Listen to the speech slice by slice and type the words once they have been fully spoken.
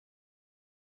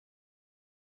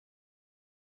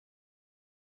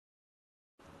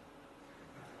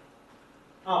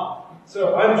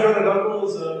So I'm Jonah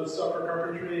Duckles of Software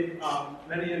Carpentry.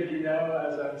 Many of you know,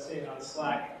 as I'm seeing on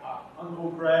Slack, Uncle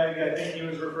Greg, I think he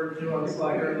was referred to on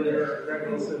Slack earlier, Greg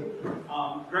Wilson.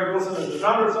 Greg Wilson is the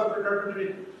founder of Software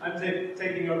Carpentry. I'm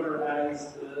taking over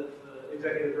as the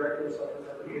executive director of Software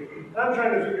Carpentry. And I'm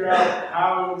trying to figure out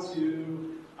how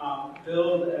to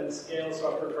build and scale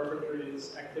Software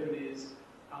Carpentry's activities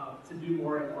to do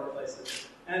more in more places.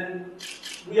 And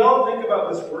we all think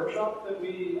about this workshop that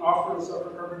we offer with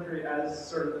Software Carpentry as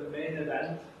sort of the main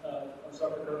event of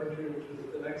Software Carpentry, which is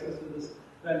at the nexus of this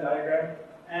Venn diagram.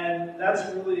 And that's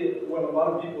really what a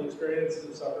lot of people experience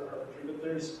in Software Carpentry. But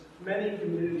there's many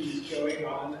communities going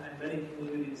on and many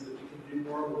communities that we can do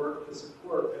more work to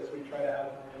support as we try to have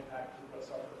more impact with what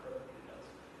Software Carpentry does.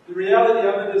 The reality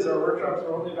of it is our workshops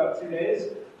are only about 2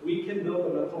 days. We can build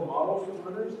a mental model for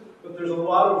learners, but there's a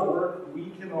lot of work we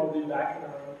can all do back in our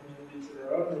own communities and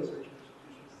our own research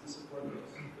institutions to support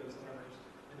those learners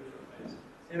in different ways.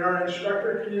 In our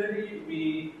instructor community,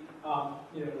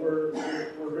 we're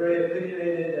very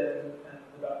opinionated and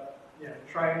about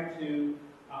trying to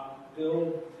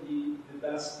build the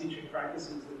best teaching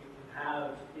practices that we can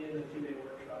have in a 2-day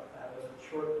workshop, to have a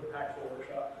short, impactful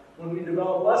workshop. When we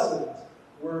develop lessons,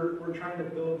 we're trying to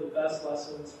build the best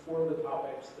lessons for the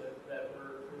topics that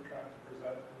we're trying to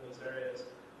present in those areas.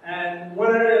 And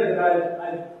one area that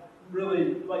I'd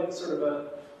really like sort of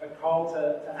a call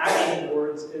to action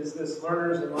towards is this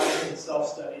learners and lessons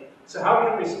self-study. So how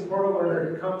can we support a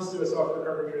learner who comes to a Software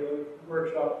Carpentry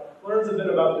workshop, learns a bit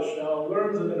about the shell,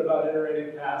 learns a bit about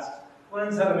iterating tasks,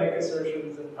 learns how to make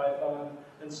assertions in Python,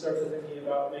 and starts thinking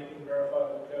about making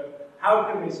verifiable code?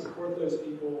 How can we support those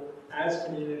people as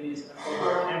communities at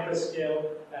both campus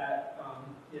scale, at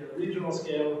regional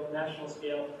scale, national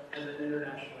scale, and then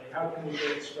internationally? How can we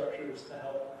build structures to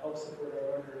help support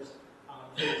our learners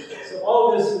for this space? So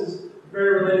all of this is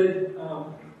very related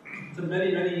to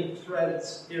many, many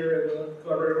threads here in the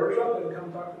Collaborative Workshop, and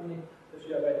come talk to me if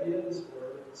you have ideas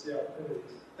or see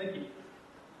opportunities. Thank you.